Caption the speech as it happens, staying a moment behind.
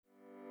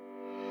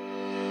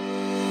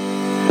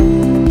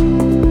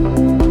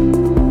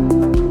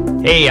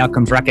Hey,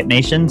 Outcomes Rocket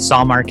Nation,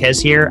 Saul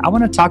Marquez here. I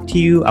want to talk to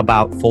you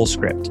about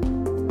Fullscript.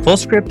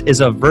 Fullscript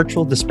is a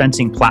virtual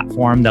dispensing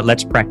platform that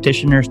lets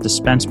practitioners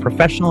dispense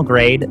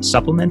professional-grade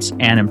supplements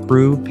and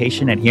improve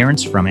patient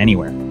adherence from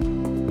anywhere.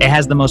 It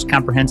has the most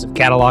comprehensive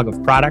catalog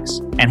of products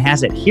and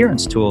has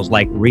adherence tools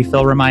like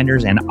refill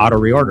reminders and auto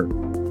reorder.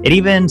 It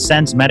even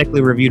sends medically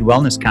reviewed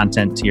wellness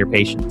content to your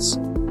patients.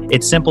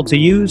 It's simple to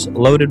use,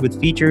 loaded with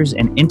features,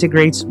 and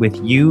integrates with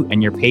you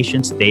and your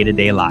patients'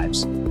 day-to-day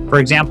lives. For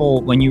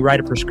example, when you write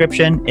a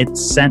prescription,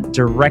 it's sent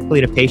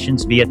directly to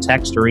patients via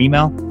text or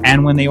email,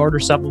 and when they order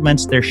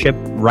supplements, they're shipped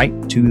right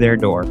to their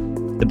door.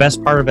 The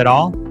best part of it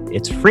all,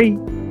 it's free.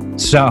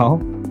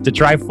 So, to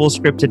try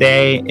Fullscript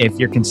today, if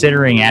you're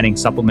considering adding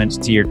supplements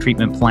to your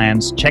treatment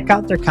plans, check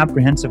out their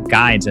comprehensive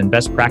guides and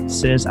best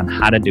practices on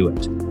how to do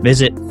it.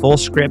 Visit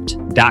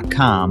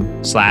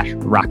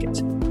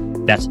fullscript.com/rocket.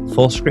 That's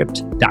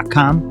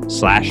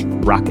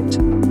fullscript.com/rocket.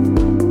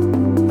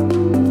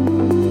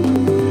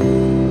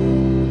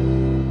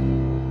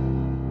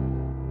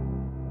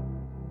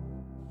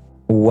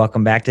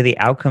 Welcome back to the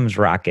Outcomes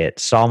Rocket.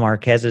 Saul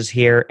Marquez is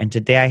here, and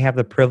today I have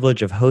the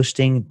privilege of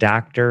hosting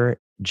Dr.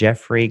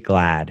 Jeffrey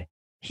Glad.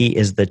 He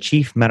is the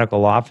Chief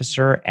Medical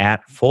Officer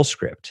at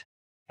Fullscript.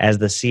 As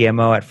the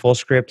CMO at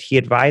Fullscript, he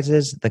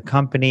advises the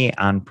company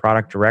on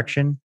product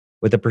direction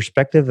with a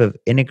perspective of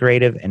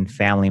integrative and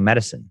family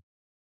medicine.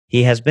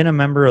 He has been a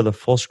member of the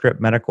Fullscript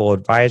Medical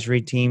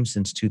Advisory Team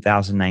since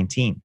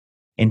 2019.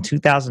 In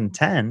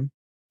 2010,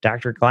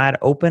 Dr. Glad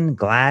opened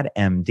Glad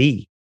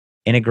MD,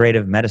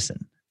 Integrative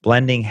Medicine,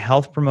 blending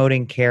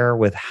health-promoting care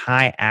with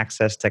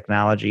high-access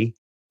technology.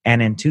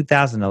 And in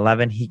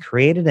 2011, he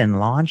created and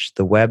launched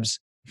the web's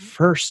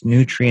first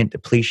nutrient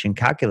depletion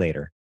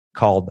calculator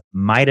called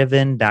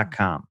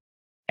Mitavin.com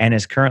and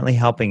is currently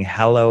helping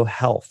Hello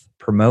Health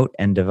promote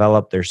and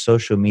develop their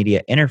social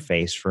media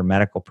interface for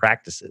medical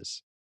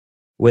practices.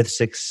 With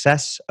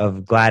success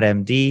of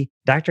GladMD,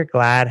 Dr.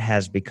 Glad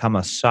has become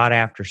a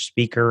sought-after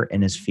speaker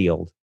in his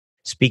field,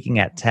 speaking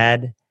at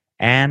TED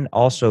and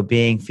also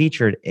being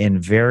featured in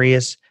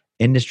various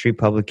industry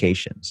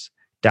publications.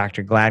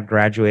 Dr. Glad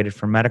graduated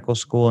from medical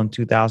school in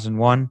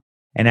 2001,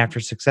 and after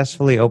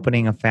successfully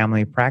opening a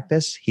family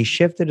practice, he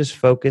shifted his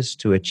focus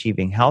to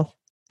achieving health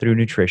through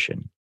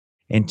nutrition.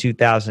 In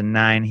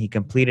 2009, he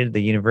completed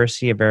the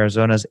University of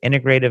Arizona's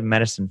Integrative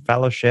Medicine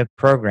Fellowship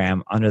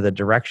program under the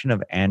direction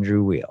of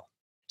Andrew Weil.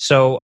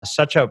 So,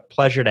 such a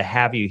pleasure to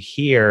have you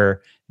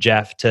here,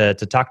 Jeff, to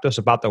talk to us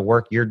about the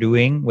work you're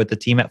doing with the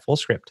team at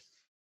Fullscript.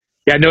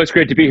 Yeah, no, it's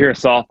great to be here,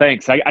 Saul.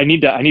 Thanks. I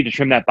need to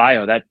trim that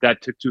bio.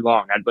 That took too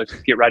long. Let's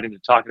just get right into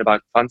talking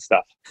about fun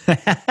stuff.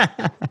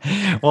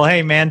 Well,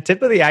 hey, man,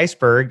 tip of the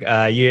iceberg.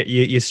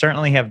 You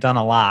certainly have done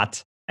a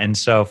lot, and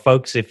so,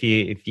 folks, if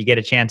you get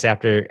a chance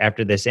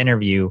after this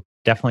interview,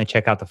 definitely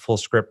check out the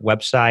Fullscript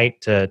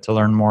website to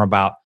learn more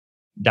about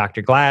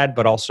Dr. Glad,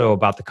 but also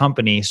about the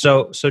company.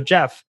 So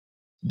Jeff,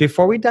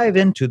 before we dive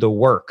into the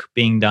work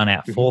being done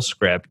at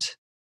Fullscript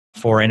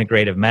for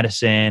integrative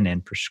medicine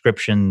and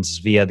prescriptions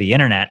via the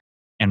internet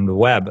and the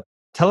web,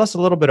 tell us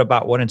a little bit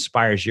about what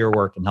inspires your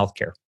work in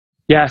healthcare.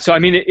 Yeah, so I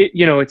mean,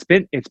 it's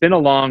been a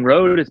long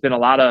road. It's been a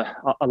lot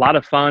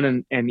of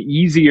fun and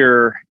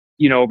easier,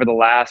 over the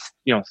last,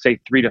 say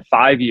 3 to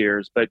 5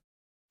 years. But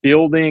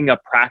building a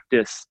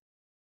practice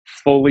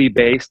fully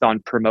based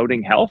on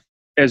promoting health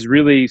is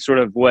really sort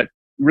of what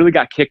really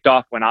got kicked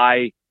off when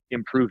I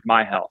improved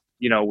my health.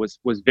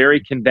 Was very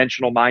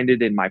conventional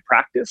minded in my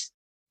practice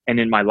and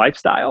in my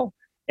lifestyle,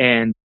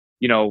 and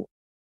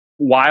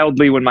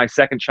wildly, when my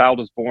second child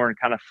was born,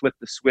 kind of flipped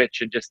the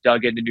switch and just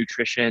dug into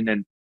nutrition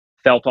and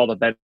felt all the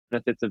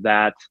benefits of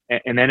that.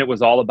 And then it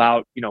was all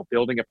about,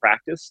 building a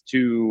practice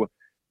to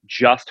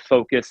just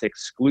focus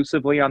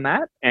exclusively on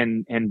that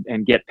and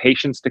get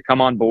patients to come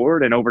on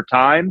board. And over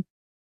time,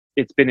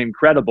 it's been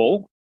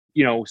incredible.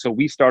 So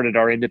we started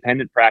our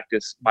independent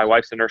practice. My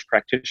wife's a nurse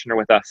practitioner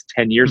with us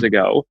 10 years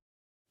ago,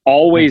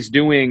 always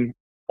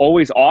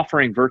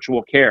offering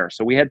virtual care.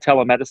 So we had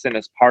telemedicine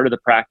as part of the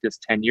practice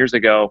 10 years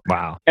ago.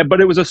 Wow.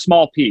 But it was a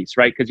small piece,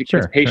 right? Because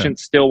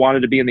patients still wanted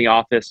to be in the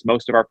office.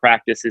 Most of our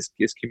practice is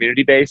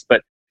community-based,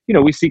 but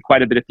we see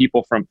quite a bit of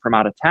people from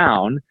out of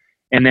town.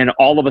 And then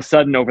all of a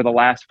sudden, over the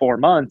last 4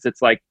 months,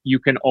 it's like you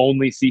can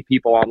only see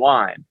people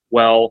online.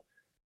 Well,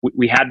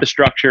 we had the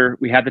structure,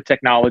 we had the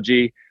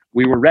technology,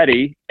 we were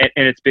ready, and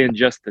it's been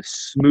just the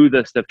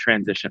smoothest of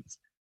transitions.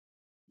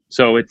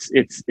 So it's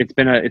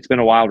been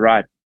a wild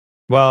ride.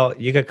 Well,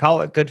 you could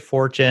call it good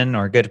fortune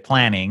or good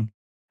planning,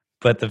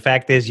 but the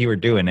fact is you were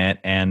doing it,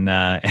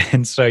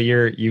 and so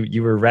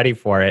you were ready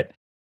for it.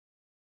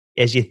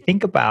 As you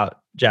think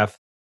about, Jeff,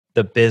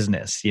 the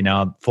business,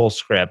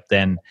 Fullscript,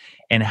 and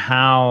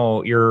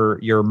how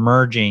you're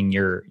merging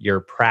your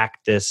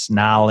practice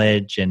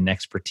knowledge and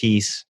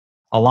expertise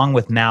along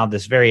with now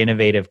this very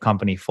innovative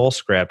company,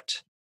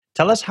 Fullscript.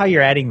 Tell us how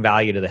you're adding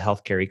value to the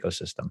healthcare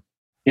ecosystem.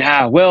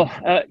 Yeah, well,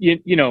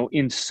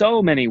 in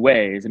so many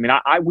ways. I mean,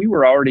 we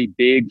were already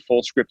big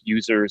Fullscript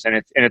users, and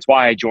it's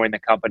why I joined the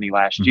company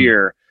last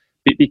year,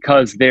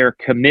 because their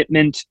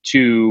commitment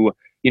to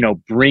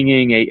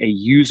bringing a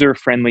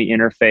user-friendly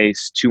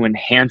interface to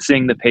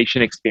enhancing the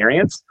patient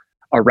experience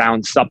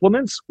around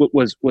supplements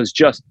was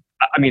just,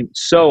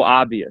 so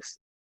obvious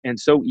and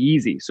so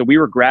easy. So we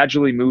were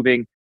gradually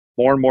moving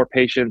more and more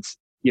patients,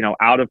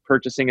 out of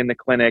purchasing in the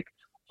clinic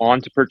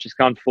onto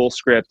purchasing on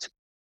Fullscript.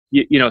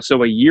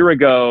 So a year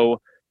ago,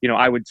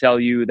 I would tell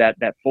you that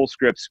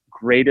Fullscript's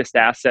greatest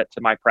asset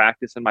to my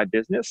practice and my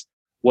business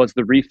was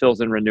the refills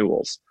and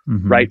renewals,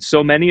 right?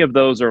 So many of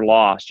those are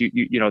lost.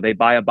 They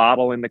buy a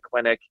bottle in the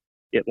clinic,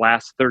 it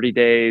lasts 30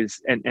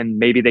 days, and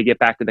maybe they get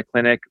back to the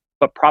clinic,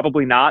 but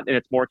probably not. And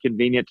it's more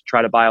convenient to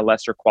try to buy a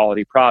lesser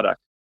quality product.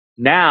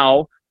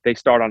 Now they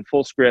start on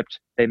Fullscript,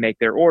 they make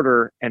their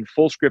order, and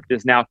Fullscript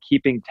is now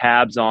keeping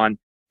tabs on,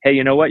 hey,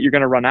 you know what? You're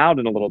going to run out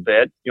in a little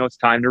bit. It's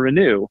time to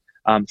renew.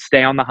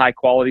 Stay on the high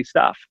quality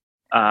stuff.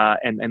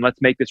 And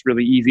let's make this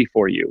really easy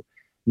for you.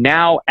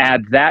 Now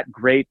add that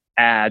great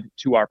add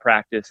to our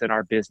practice and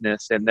our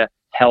business and the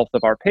health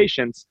of our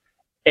patients.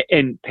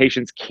 And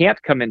patients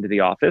can't come into the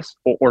office,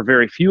 or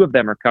very few of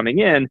them are coming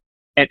in.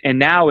 And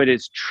now it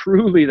is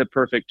truly the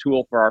perfect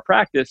tool for our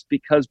practice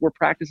because we're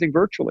practicing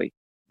virtually.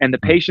 And the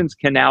patients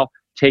can now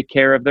take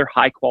care of their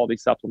high quality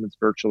supplements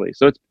virtually.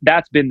 So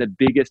that's been the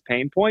biggest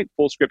pain point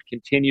Fullscript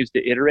continues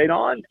to iterate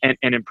on and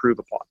improve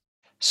upon.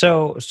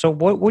 So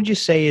what would you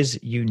say is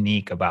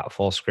unique about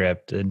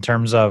Fullscript in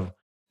terms of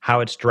how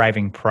it's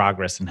driving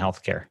progress in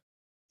healthcare?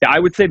 I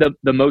would say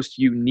the most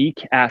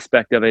unique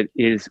aspect of it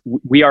is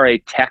we are a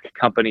tech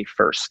company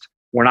first.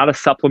 We're not a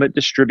supplement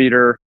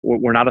distributor.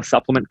 We're not a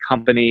supplement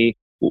company.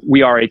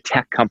 We are a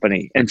tech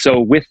company. And so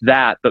with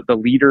that, the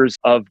leaders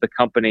of the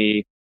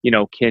company,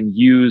 can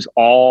use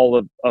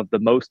all of the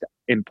most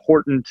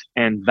important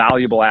and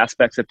valuable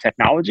aspects of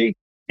technology.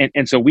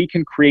 And so we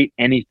can create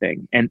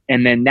anything and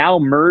then now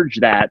merge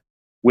that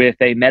with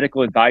a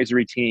medical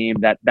advisory team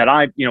that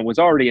I, was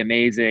already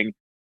amazing.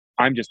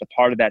 I'm just a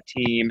part of that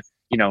team,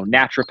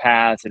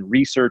 naturopaths and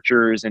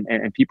researchers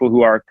and people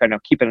who are kind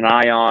of keeping an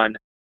eye on,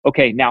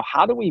 okay, now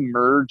how do we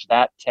merge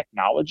that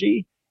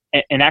technology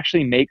and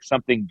actually make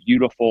something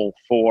beautiful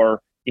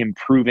for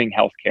improving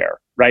healthcare,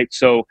 right?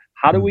 So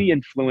how do we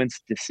influence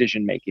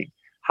decision-making?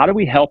 How do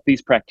we help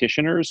these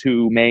practitioners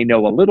who may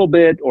know a little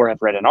bit or have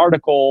read an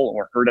article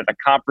or heard at a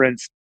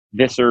conference,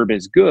 this herb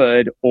is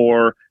good,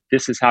 or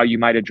this is how you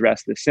might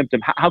address this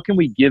symptom? How can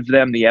we give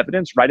them the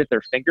evidence right at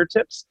their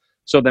fingertips?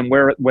 So then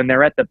when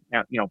they're at the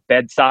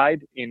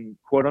bedside, in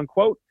quote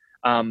unquote,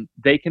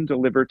 they can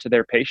deliver to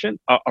their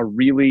patient a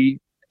really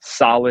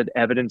solid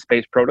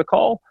evidence-based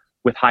protocol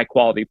with high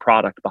quality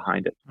product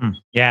behind it.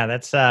 Yeah,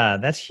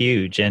 that's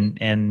huge.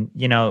 And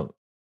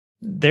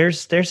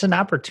there's an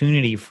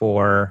opportunity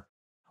for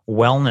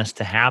wellness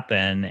to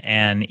happen.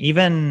 And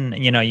even,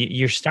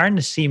 you're starting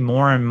to see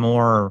more and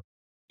more,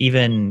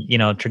 even,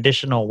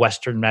 traditional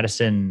Western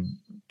medicine,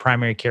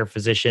 primary care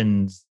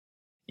physicians,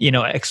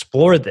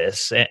 explore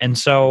this. And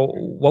so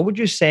what would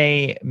you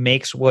say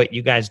makes what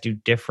you guys do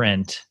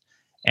different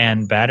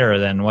and better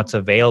than what's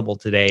available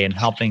today in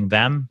helping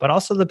them, but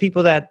also the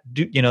people that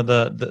do,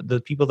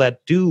 the people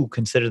that do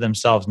consider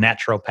themselves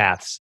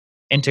naturopaths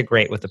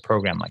integrate with a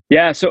program like that?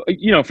 Yeah. So,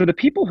 for the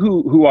people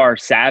who are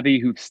savvy,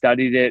 who've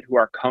studied it, who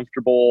are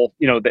comfortable,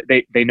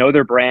 they know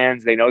their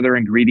brands, they know their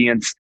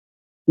ingredients.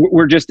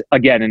 We're just,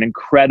 again, an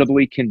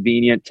incredibly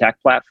convenient tech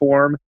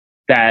platform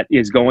that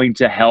is going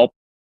to help,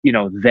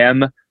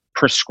 them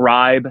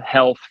prescribe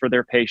health for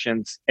their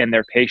patients and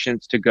their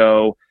patients to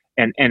go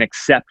and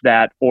accept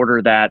that,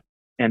 order that,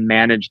 and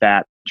manage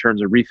that in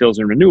terms of refills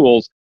and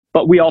renewals.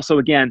 But we also,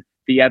 again,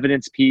 the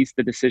evidence piece,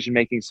 the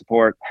decision-making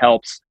support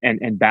helps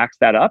and backs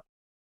that up.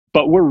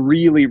 But we're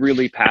really,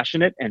 really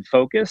passionate and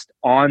focused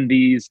on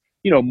these,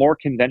 more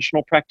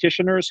conventional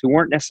practitioners who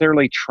weren't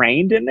necessarily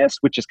trained in this,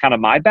 which is kind of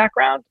my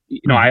background.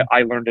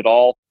 I learned it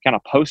all kind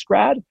of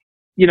post-grad.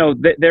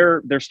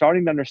 They're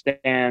starting to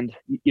understand,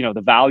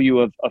 the value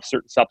of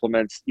certain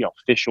supplements,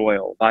 fish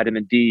oil,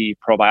 vitamin D,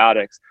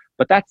 probiotics,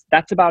 but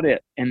that's about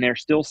it. And they're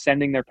still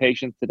sending their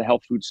patients to the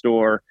health food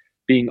store,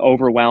 being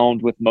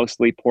overwhelmed with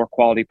mostly poor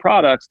quality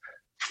products.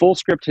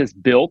 Fullscript has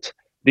built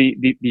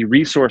the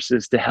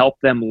resources to help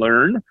them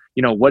learn,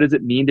 what does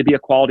it mean to be a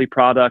quality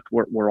product?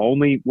 We're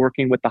only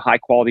working with the high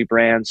quality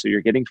brands. So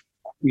you're getting,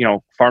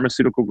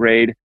 pharmaceutical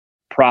grade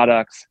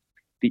products.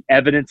 The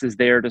evidence is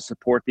there to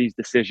support these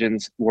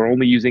decisions. We're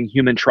only using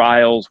human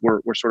trials.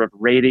 We're sort of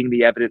rating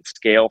the evidence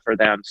scale for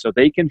them so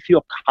they can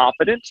feel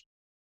confident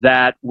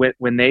that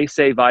when they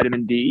say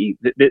vitamin D,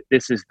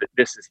 this is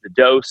the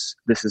dose,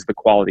 this is the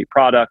quality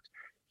product.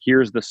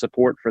 Here's the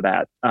support for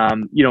that.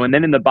 And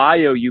then in the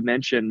bio, you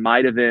mentioned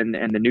Midavin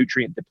and the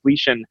nutrient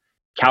depletion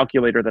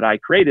calculator that I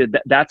created.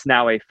 That's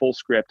now a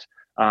Fullscript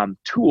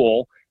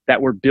tool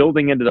that we're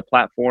building into the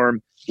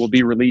platform, will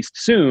be released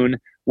soon,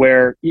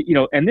 where,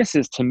 and this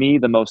is to me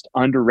the most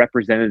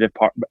underrepresented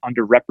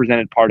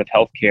part of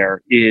healthcare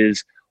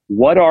is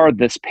what are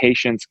this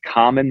patient's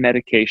common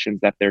medications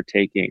that they're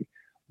taking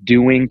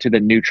doing to the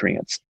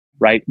nutrients,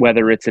 right?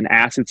 Whether it's an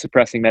acid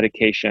suppressing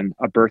medication,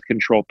 a birth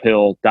control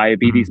pill,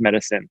 diabetes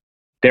medicine,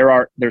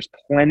 There's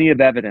plenty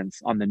of evidence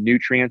on the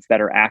nutrients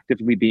that are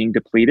actively being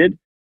depleted.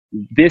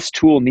 This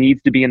tool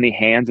needs to be in the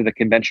hands of the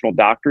conventional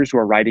doctors who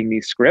are writing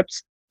these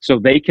scripts so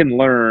they can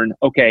learn,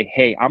 okay,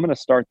 hey, I'm going to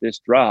start this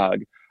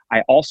drug.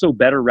 I also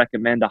better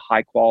recommend a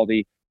high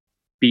quality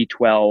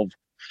B12,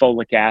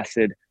 folic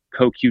acid,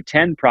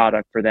 CoQ10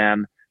 product for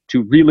them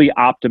to really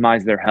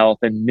optimize their health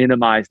and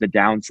minimize the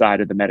downside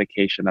of the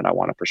medication that I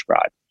want to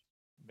prescribe.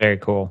 Very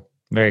cool.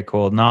 Very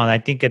cool. No, I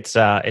think it's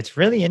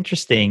really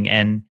interesting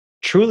and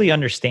truly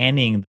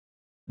understanding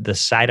the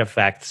side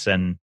effects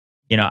and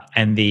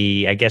and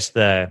the I guess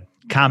the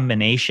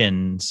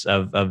combinations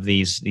of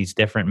these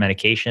different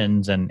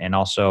medications and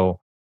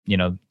also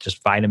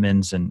just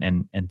vitamins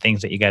and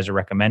things that you guys are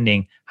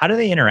recommending. How do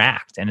they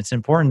interact? And it's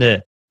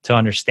important to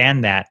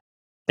understand that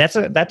that's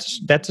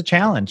a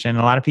challenge, and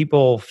a lot of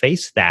people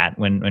face that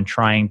when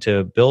trying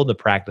to build a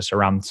practice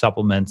around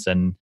supplements.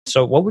 And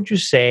so what would you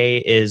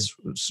say is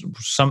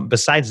some,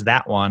 besides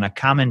that one, a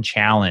common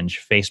challenge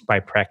faced by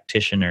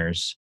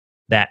practitioners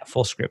that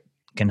Fullscript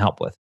can help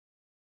with?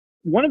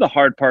 One of the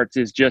hard parts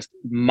is just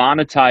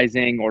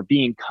monetizing or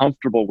being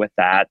comfortable with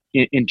that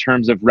in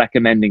terms of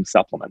recommending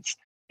supplements.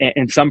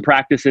 And some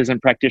practices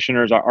and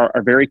practitioners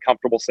are very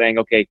comfortable saying,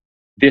 okay,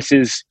 this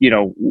is,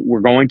 we're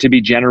going to be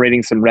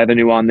generating some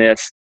revenue on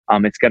this.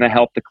 It's going to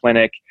help the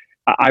clinic.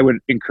 I would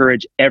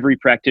encourage every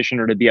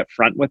practitioner to be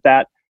upfront with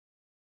that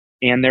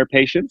and their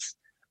patients.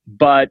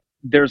 But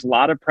there's a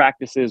lot of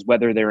practices,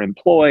 whether they're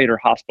employed or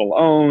hospital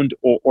owned,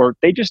 or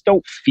they just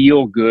don't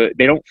feel good.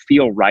 They don't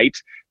feel right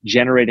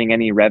generating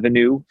any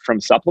revenue from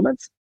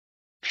supplements.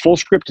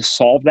 Fullscript to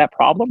solve that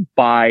problem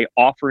by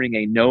offering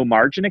a no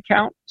margin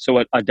account.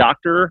 So a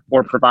doctor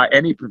or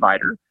any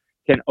provider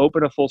can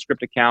open a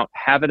Fullscript account,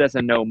 have it as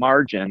a no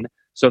margin.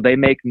 So they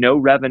make no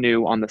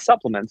revenue on the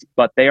supplements,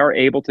 but they are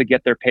able to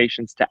get their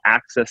patients to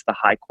access the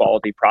high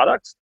quality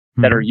products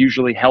that are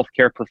usually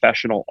healthcare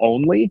professional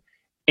only.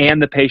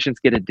 And the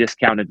patients get a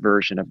discounted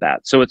version of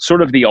that. So it's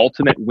sort of the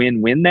ultimate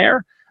win-win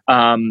there.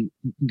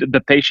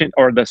 The patient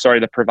or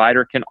the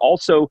provider can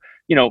also,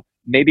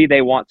 maybe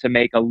they want to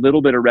make a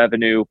little bit of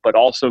revenue, but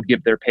also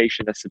give their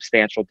patient a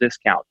substantial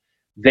discount.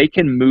 They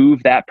can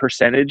move that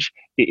percentage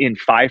in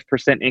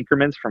 5%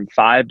 increments from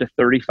 5 to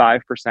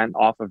 35%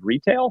 off of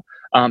retail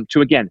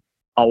to, again,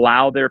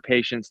 allow their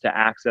patients to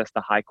access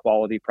the high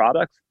quality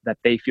products that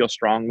they feel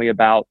strongly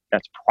about.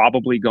 That's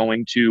probably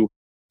going to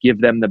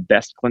give them the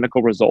best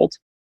clinical results.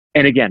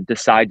 And again,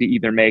 decide to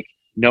either make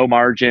no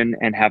margin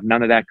and have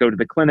none of that go to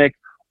the clinic,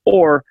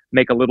 or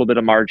make a little bit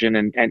of margin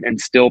and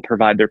still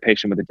provide their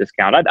patient with a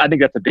discount. I think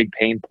that's a big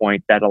pain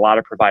point that a lot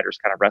of providers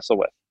kind of wrestle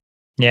with.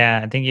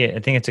 Yeah, I think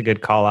it's a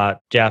good call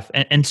out, Jeff.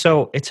 And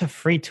so it's a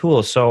free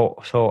tool.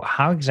 So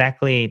how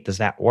exactly does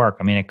that work?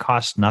 I mean, it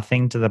costs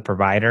nothing to the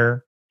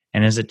provider.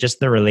 And is it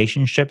just the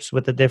relationships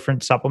with the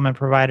different supplement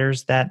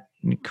providers that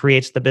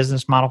creates the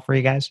business model for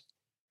you guys?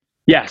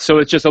 Yeah, so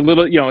it's just a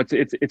little,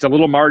 it's a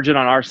little margin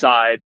on our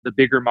side. The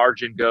bigger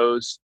margin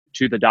goes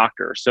to the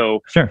doctor, so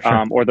Sure.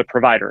 or the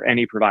provider,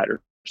 any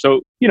provider.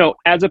 So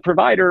as a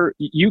provider,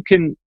 you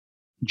can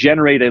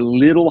generate a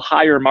little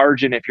higher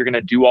margin if you're going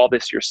to do all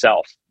this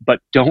yourself. But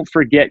don't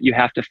forget, you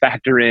have to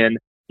factor in,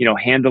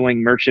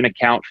 handling merchant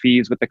account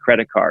fees with the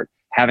credit card,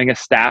 having a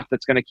staff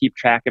that's going to keep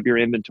track of your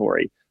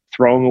inventory,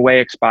 throwing away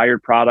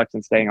expired products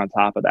and staying on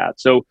top of that.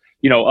 So,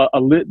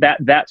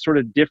 that sort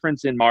of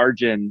difference in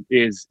margin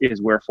is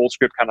where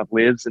Fullscript kind of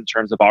lives in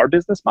terms of our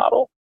business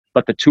model.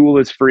 But the tool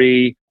is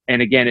free.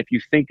 And again, if you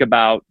think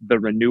about the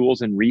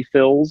renewals and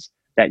refills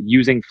that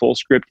using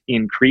Fullscript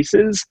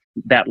increases,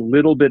 that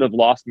little bit of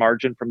lost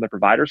margin from the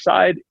provider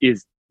side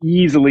is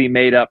easily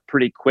made up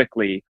pretty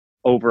quickly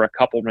over a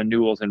couple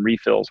renewals and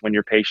refills when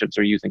your patients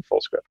are using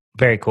Fullscript.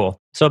 Very cool.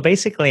 So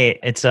basically,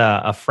 it's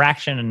a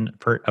fraction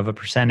of a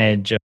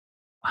percentage of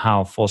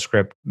how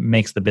Fullscript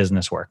makes the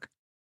business work.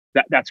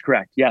 That's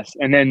correct. Yes.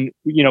 And then,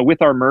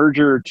 with our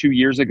merger 2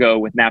 years ago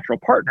with Natural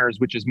Partners,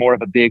 which is more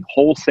of a big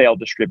wholesale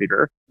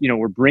distributor,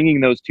 we're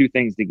bringing those two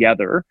things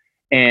together.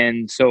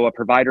 And so a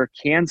provider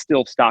can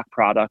still stock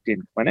product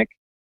in clinic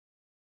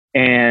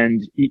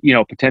and,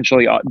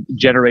 potentially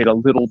generate a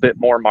little bit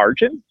more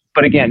margin.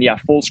 But again,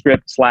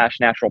 Fullscript /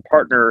 Natural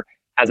Partner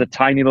has a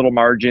tiny little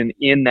margin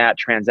in that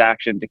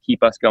transaction to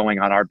keep us going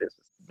on our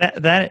business.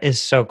 That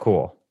is so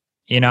cool,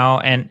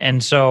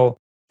 and so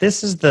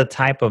this is the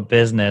type of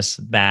business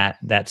that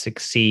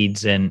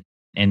succeeds in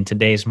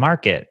today's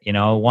market.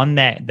 One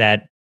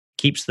that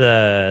keeps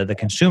the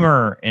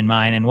consumer in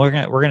mind, and we're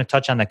gonna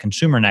touch on the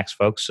consumer next,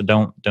 folks. So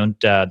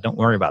don't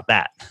worry about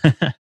that.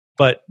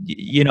 But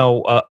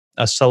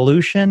a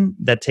solution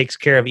that takes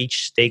care of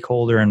each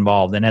stakeholder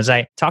involved. And as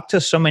I talk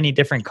to so many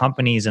different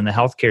companies in the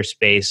healthcare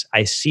space,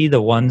 I see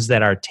the ones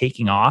that are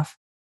taking off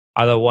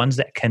are the ones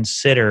that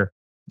consider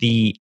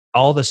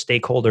all the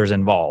stakeholders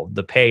involved: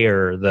 the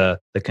payer, the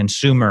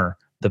consumer,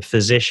 the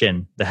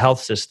physician, the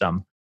health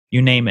system,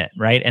 you name it,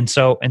 right? And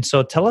so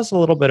tell us a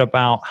little bit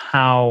about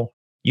how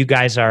you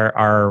guys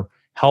are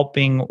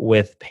helping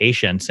with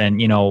patients and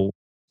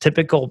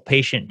typical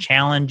patient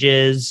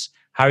challenges.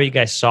 How are you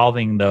guys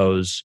solving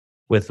those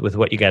with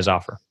what you guys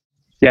offer?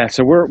 Yeah,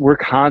 so we're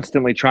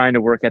constantly trying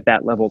to work at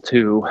that level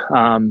too.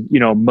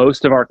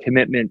 Most of our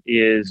commitment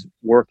is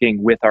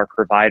working with our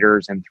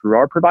providers and through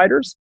our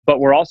providers, but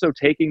we're also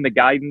taking the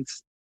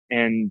guidance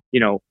and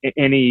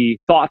any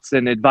thoughts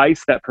and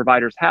advice that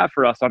providers have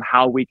for us on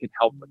how we can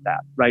help with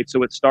that, right?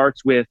 So it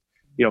starts with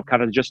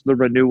kind of just the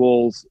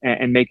renewals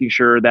and making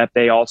sure that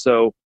they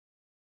also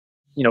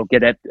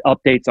get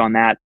updates on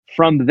that.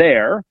 From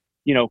there,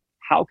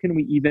 how can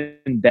we even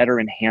better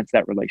enhance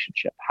that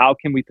relationship? How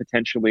can we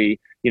potentially,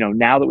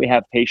 now that we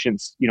have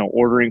patients,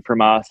 ordering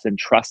from us and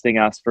trusting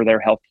us for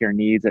their healthcare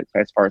needs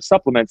as far as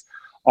supplements,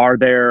 are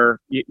there,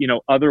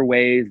 other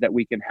ways that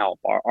we can help?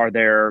 Are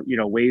there,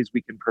 ways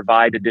we can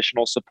provide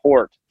additional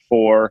support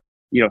for,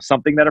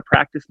 something that a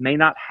practice may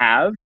not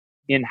have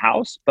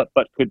in-house, but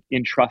could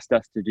entrust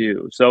us to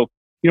do? So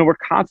we're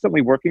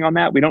constantly working on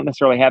that. We don't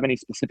necessarily have any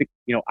specific,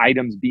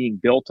 items being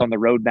built on the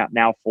roadmap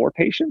now for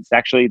patients.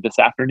 Actually, this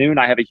afternoon,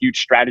 I have a huge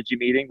strategy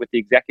meeting with the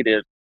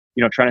executive,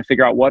 trying to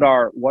figure out what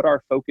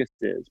our focus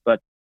is. But,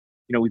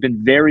 we've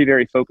been very,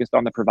 very focused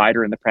on the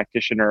provider and the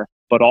practitioner,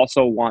 but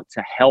also want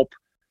to help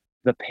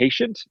the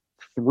patient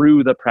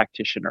through the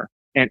practitioner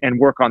and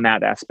work on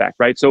that aspect,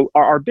 right? So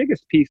our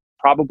biggest piece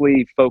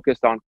probably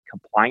focused on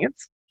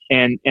compliance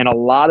and a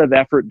lot of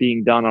effort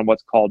being done on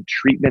what's called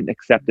treatment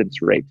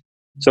acceptance rate.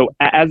 So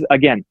as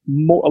again,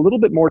 a little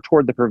bit more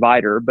toward the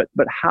provider, but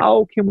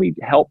how can we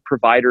help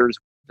providers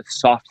with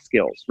soft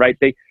skills, right?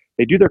 They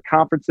do their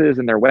conferences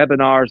and their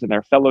webinars and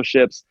their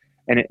fellowships,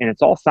 and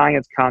it's all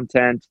science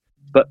content,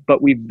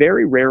 but we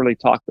very rarely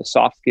talk the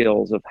soft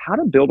skills of how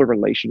to build a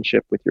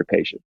relationship with your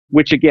patient,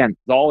 which again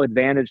is all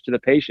advantage to the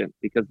patient,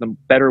 because the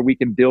better we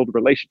can build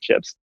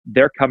relationships,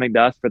 they're coming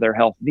to us for their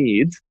health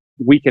needs,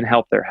 we can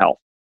help their health.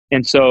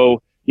 And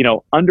so,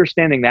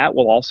 understanding that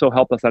will also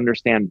help us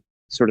understand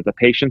sort of the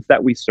patients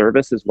that we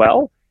service as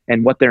well,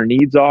 and what their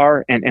needs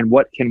are, and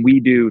what can we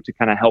do to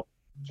kind of help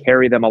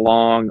carry them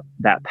along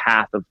that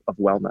path of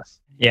wellness.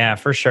 Yeah,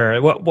 for sure.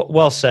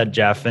 Well said,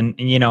 Jeff. And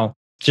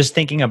just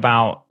thinking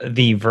about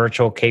the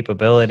virtual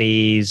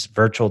capabilities,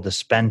 virtual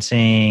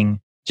dispensing,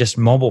 just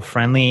mobile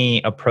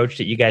friendly approach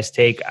that you guys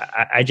take.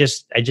 I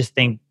just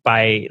think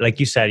by, like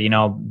you said,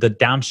 the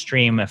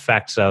downstream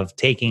effects of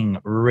taking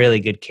really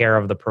good care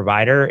of the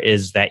provider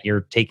is that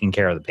you're taking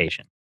care of the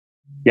patient.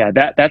 Yeah,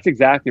 that's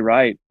exactly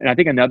right. And I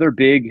think another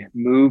big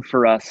move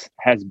for us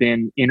has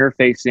been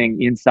interfacing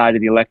inside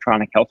of the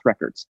electronic health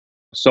records.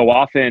 So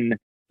often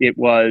it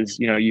was,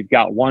 you've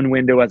got one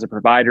window as a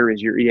provider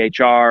is your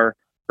EHR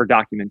for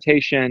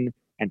documentation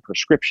and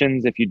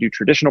prescriptions if you do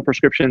traditional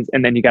prescriptions,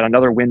 and then you got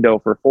another window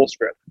for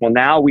Fullscript. Well,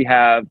 now we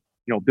have,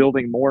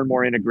 building more and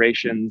more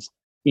integrations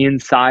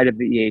inside of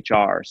the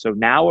EHR. So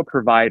now a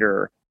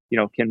provider,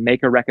 can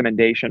make a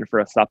recommendation for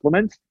a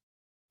supplement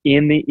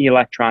in the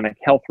electronic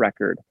health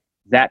record.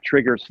 That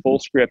triggers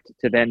Fullscript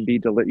to then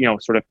be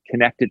sort of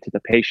connected to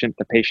the patient.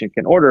 The patient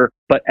can order,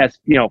 but as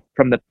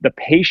from the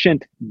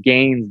patient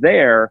gains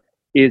there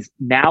is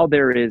now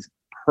there is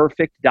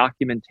perfect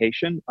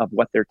documentation of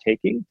what they're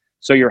taking.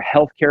 So your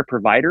healthcare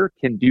provider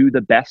can do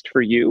the best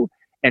for you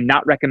and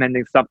not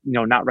recommend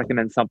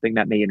something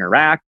that may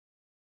interact.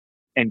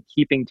 And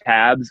keeping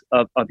tabs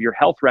of your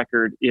health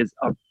record is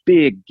a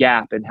big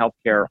gap in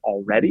healthcare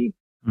already.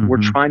 Mm-hmm.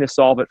 We're trying to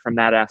solve it from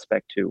that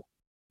aspect too.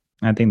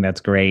 I think that's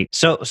great.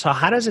 So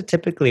how does it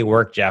typically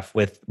work, Jeff,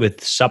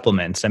 with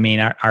supplements? I mean,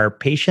 are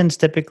patients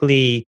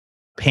typically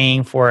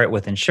paying for it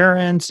with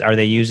insurance? Are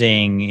they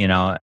using,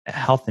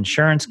 health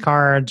insurance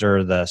cards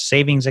or the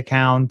savings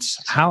accounts?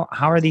 How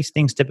are these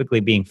things typically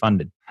being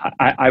funded?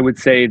 I would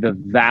say the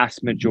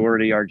vast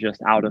majority are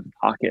just out of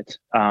pocket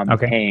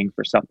paying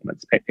for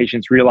supplements.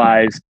 Patients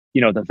realize,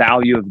 the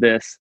value of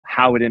this,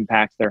 how it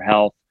impacts their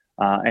health,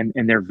 and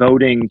they're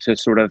voting to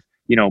sort of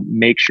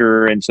make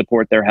sure and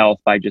support their health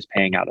by just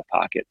paying out of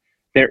pocket.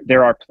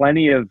 There are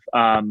plenty of,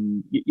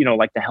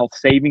 like the health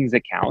savings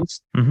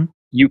accounts. Mm-hmm.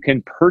 You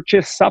can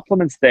purchase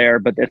supplements there,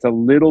 but it's a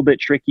little bit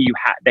tricky.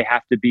 They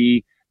have to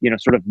be,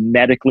 sort of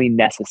medically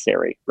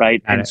necessary,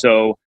 right? And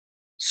so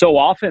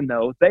often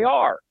though, they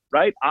are,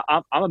 right?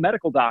 I'm a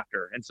medical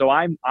doctor. And so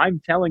I'm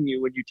telling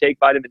you, when you take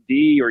vitamin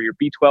D or your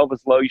B12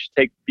 is low, you should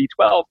take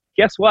B12.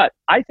 Guess what?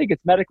 I think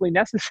it's medically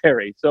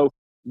necessary. So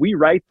we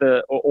write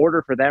the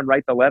order for them,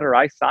 write the letter,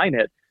 I sign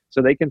it,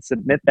 so they can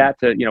submit that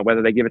to,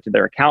 whether they give it to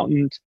their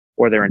accountant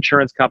or their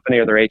insurance company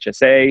or their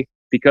HSA,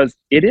 because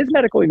it is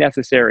medically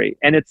necessary.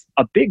 And it's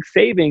a big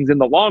savings in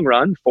the long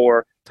run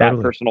for that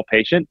personal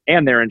patient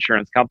and their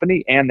insurance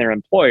company and their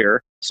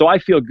employer. So I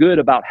feel good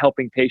about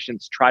helping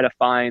patients try to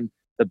find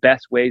the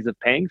best ways of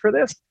paying for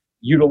this,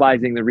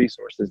 utilizing the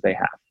resources they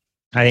have.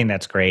 I think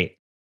that's great.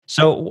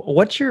 So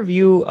what's your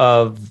view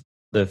of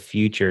the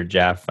future,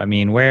 Jeff? I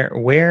mean,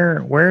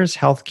 where's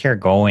healthcare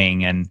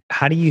going, and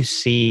how do you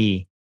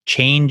see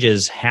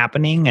changes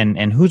happening,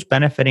 and who's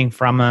benefiting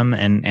from them,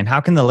 and how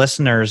can the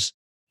listeners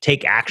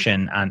take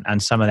action on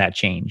some of that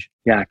change?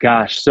 Yeah,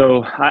 gosh.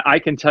 So I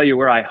can tell you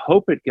where I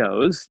hope it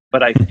goes,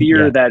 but I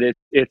fear that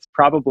it's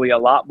probably a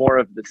lot more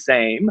of the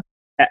same,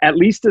 at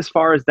least as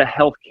far as the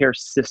healthcare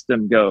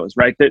system goes,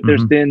 right?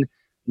 There's been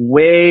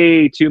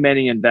way too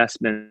many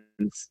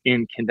investments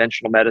in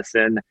conventional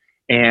medicine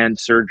and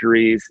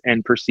surgeries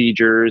and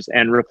procedures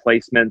and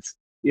replacements.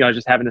 I was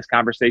just having this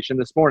conversation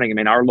this morning. I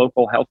mean, our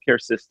local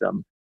healthcare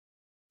system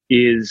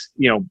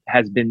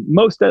has been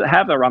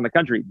have around the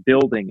country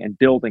building and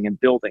building and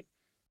building,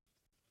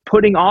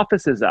 putting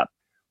offices up.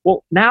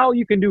 Well, now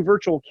you can do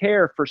virtual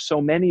care for so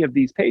many of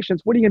these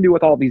patients. What are you going to do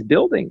with all these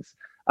buildings?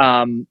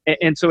 And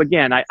so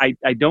again,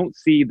 I don't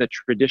see the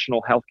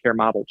traditional healthcare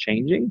model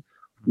changing.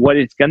 What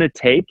it's going to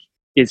take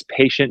is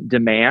patient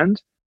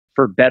demand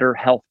for better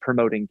health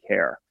promoting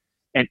care.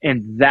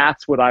 And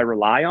that's what I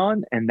rely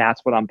on. And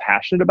that's what I'm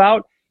passionate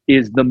about,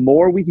 is the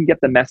more we can get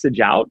the message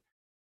out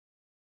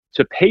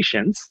to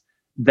patients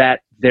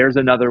that there's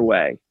another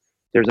way.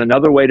 There's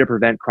another way to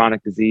prevent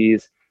chronic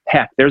disease.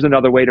 Heck, there's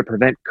another way to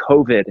prevent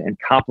COVID and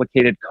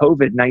complicated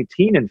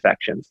COVID-19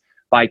 infections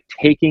by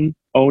taking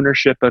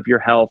ownership of your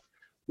health,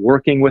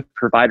 working with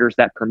providers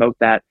that promote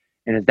that.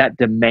 And as that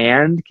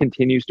demand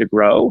continues to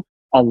grow,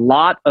 a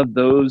lot of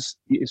those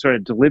sort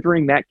of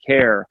delivering that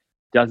care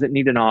doesn't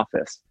need an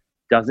office,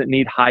 doesn't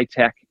need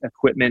high-tech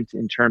equipment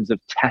in terms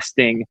of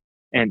testing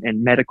and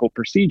medical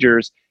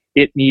procedures.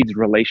 It needs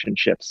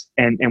relationships.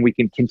 And we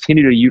can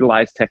continue to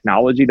utilize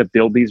technology to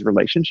build these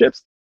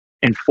relationships.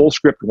 And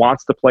Fullscript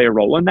wants to play a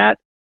role in that.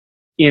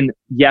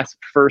 Yes,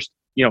 first,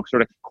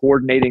 sort of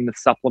coordinating the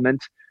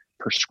supplement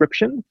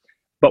prescription,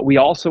 but we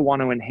also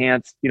want to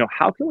enhance,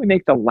 how can we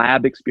make the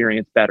lab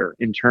experience better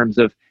in terms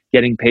of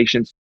getting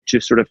patients to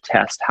sort of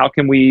test? How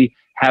can we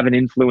have an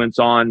influence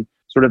on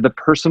sort of the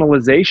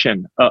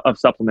personalization of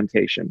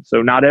supplementation?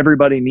 So not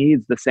everybody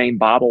needs the same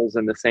bottles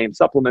and the same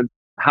supplements.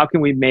 How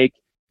can we make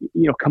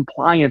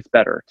compliance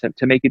better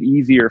to make it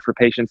easier for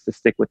patients to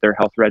stick with their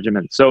health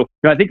regimen? So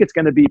I think it's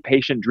going to be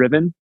patient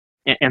driven,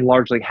 and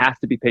largely has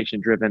to be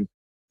patient driven.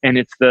 And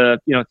it's the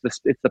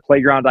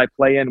playground I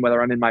play in,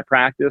 whether I'm in my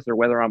practice or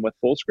whether I'm with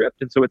Fullscript.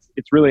 And so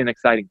it's really an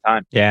exciting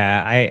time.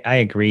 Yeah, I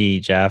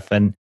agree, Jeff.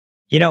 And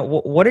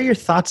what are your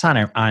thoughts on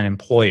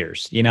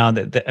employers?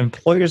 The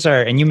employers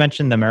are, and you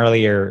mentioned them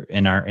earlier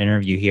in our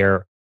interview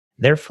here,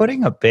 they're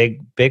footing a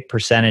big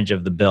percentage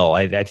of the bill.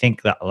 I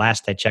think the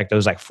last I checked, it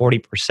was like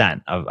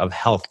 40% of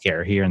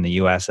healthcare here in the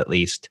US at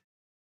least.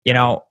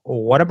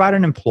 What about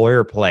an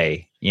employer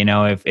play?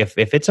 If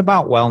it's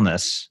about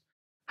wellness,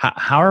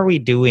 how are we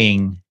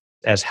doing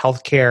as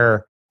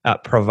healthcare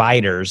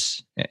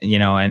providers,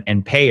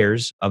 and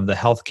payers of the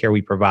healthcare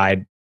we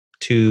provide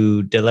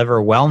to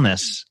deliver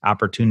wellness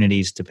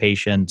opportunities to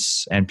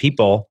patients and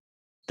people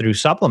through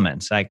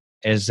supplements? Like,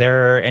 is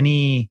there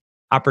any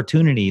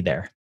opportunity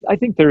there? I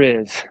think there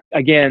is.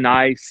 Again,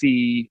 I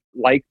see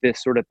like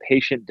this sort of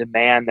patient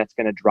demand that's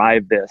going to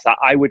drive this.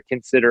 I would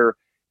consider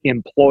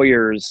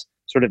employers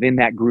sort of in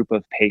that group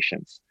of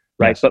patients,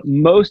 right? Yes. But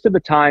most of the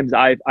times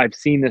I've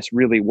seen this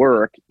really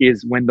work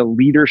is when the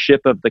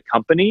leadership of the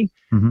company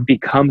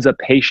becomes a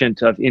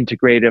patient of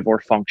integrative or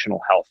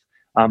functional health.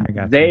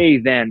 They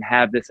then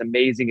have this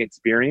amazing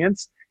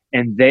experience,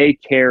 and they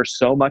care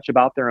so much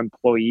about their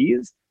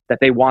employees that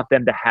they want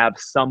them to have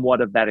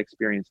somewhat of that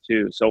experience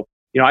too. So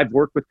I've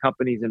worked with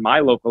companies in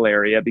my local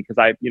area because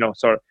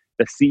sort of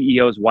the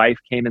CEO's wife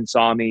came and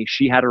saw me.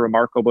 She had a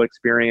remarkable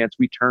experience.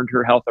 We turned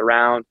her health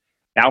around.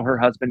 Now her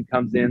husband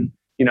comes in,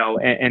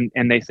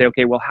 and they say,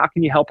 okay, well, how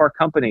can you help our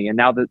company? And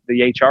now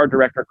the HR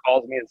director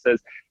calls me and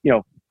says,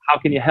 how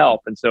can you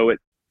help? And so it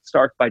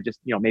starts by just,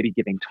 maybe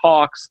giving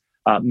talks,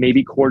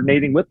 maybe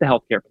coordinating with the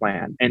healthcare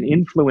plan and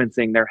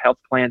influencing their health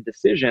plan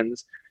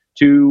decisions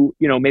to,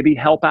 maybe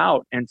help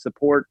out and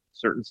support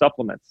certain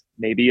supplements.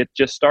 Maybe it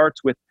just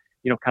starts with,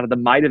 kind of the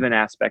Mitovan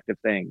aspect of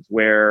things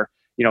where,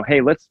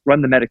 hey, let's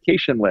run the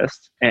medication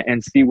list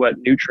and see what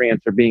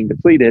nutrients are being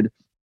depleted.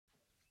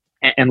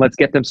 And let's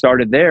get them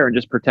started there and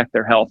just protect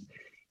their health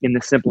in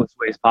the simplest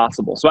ways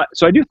possible.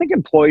 So I do think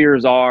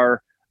employers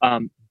are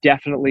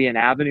definitely an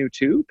avenue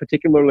too,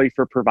 particularly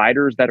for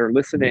providers that are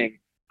listening.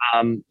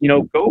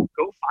 Go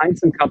find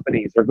some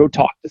companies or go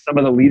talk to some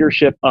of the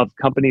leadership of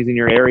companies in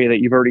your area that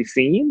you've already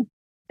seen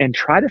and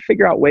try to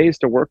figure out ways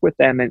to work with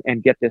them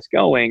and get this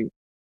going.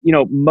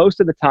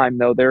 Most of the time,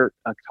 though, they're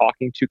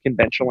talking to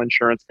conventional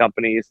insurance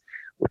companies,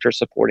 which are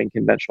supporting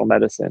conventional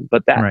medicine.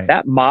 But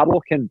that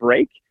model can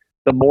break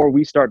the more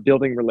we start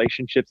building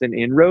relationships and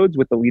inroads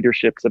with the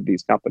leaderships of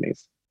these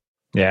companies.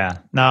 Yeah.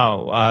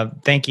 No,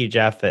 thank you,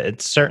 Jeff.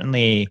 It's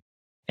certainly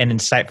an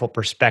insightful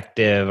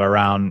perspective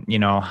around,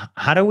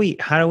 how do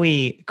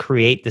we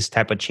create this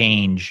type of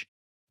change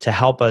to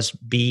help us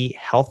be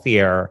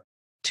healthier,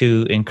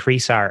 to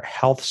increase our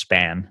health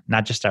span,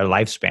 not just our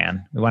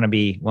lifespan. We want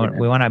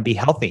to be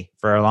healthy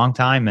for a long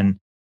time.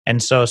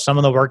 And so some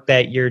of the work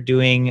that you're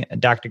doing,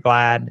 Dr.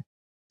 Glad,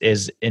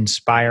 is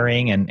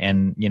inspiring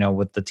and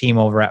with the team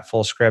over at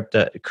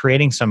Fullscript,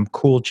 creating some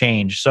cool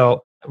change.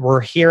 So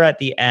we're here at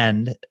the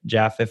end,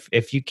 Jeff.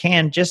 If you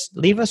can just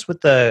leave us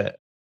with the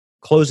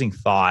closing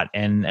thought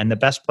and the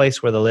best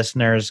place where the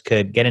listeners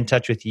could get in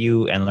touch with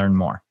you and learn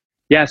more.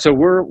 Yeah, so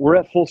we're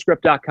at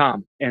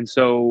fullscript.com. And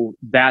so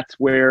that's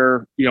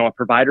where, a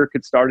provider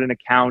could start an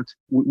account.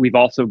 We've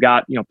also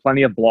got,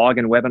 plenty of blog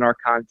and webinar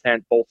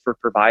content, both for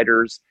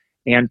providers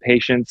and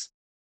patients.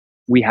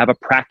 We have a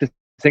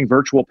practicing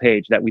virtual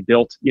page that we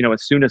built,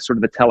 as soon as sort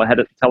of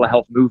the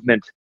telehealth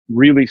movement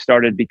really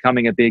started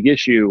becoming a big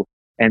issue,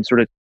 and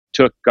sort of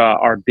took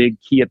our big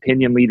key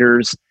opinion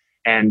leaders.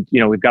 And,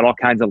 we've got all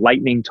kinds of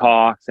lightning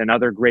talks and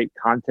other great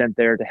content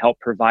there to help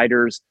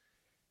providers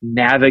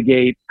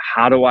navigate,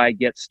 how do I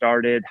get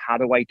started? How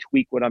do I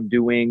tweak what I'm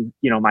doing?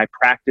 My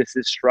practice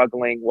is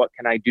struggling. What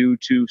can I do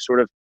to sort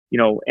of,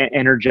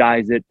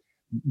 energize it?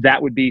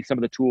 That would be some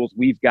of the tools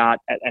we've got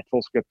at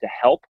Fullscript to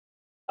help.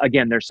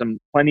 Again, there's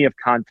plenty of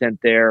content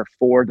there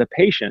for the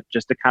patient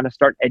just to kind of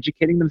start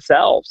educating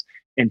themselves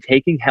and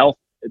taking health.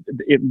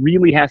 It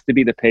really has to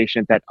be the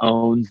patient that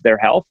owns their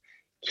health,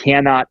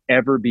 cannot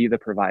ever be the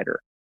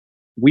provider.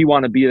 We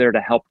want to be there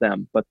to help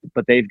them, but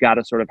they've got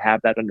to sort of have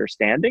that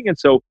understanding. And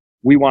so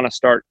we want to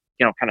start,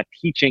 kind of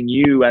teaching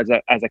you as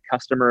a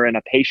customer and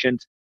a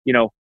patient,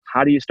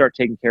 how do you start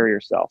taking care of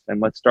yourself? And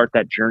let's start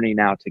that journey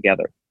now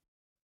together.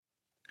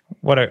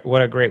 What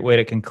a great way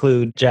to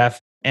conclude,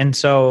 Jeff. And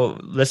so,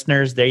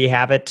 listeners, there you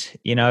have it.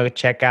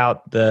 Check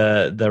out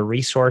the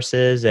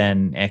resources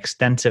and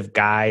extensive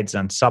guides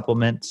on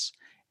supplements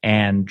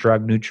and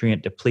drug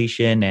nutrient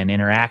depletion and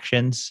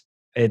interactions.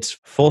 It's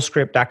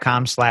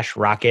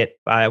fullscript.com/rocket.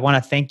 I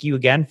want to thank you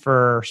again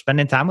for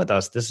spending time with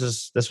us. This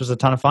was a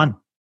ton of fun.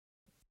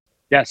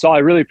 Yeah, so I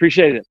really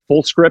appreciate it.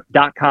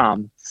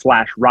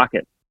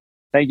 Fullscript.com/rocket.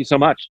 Thank you so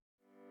much.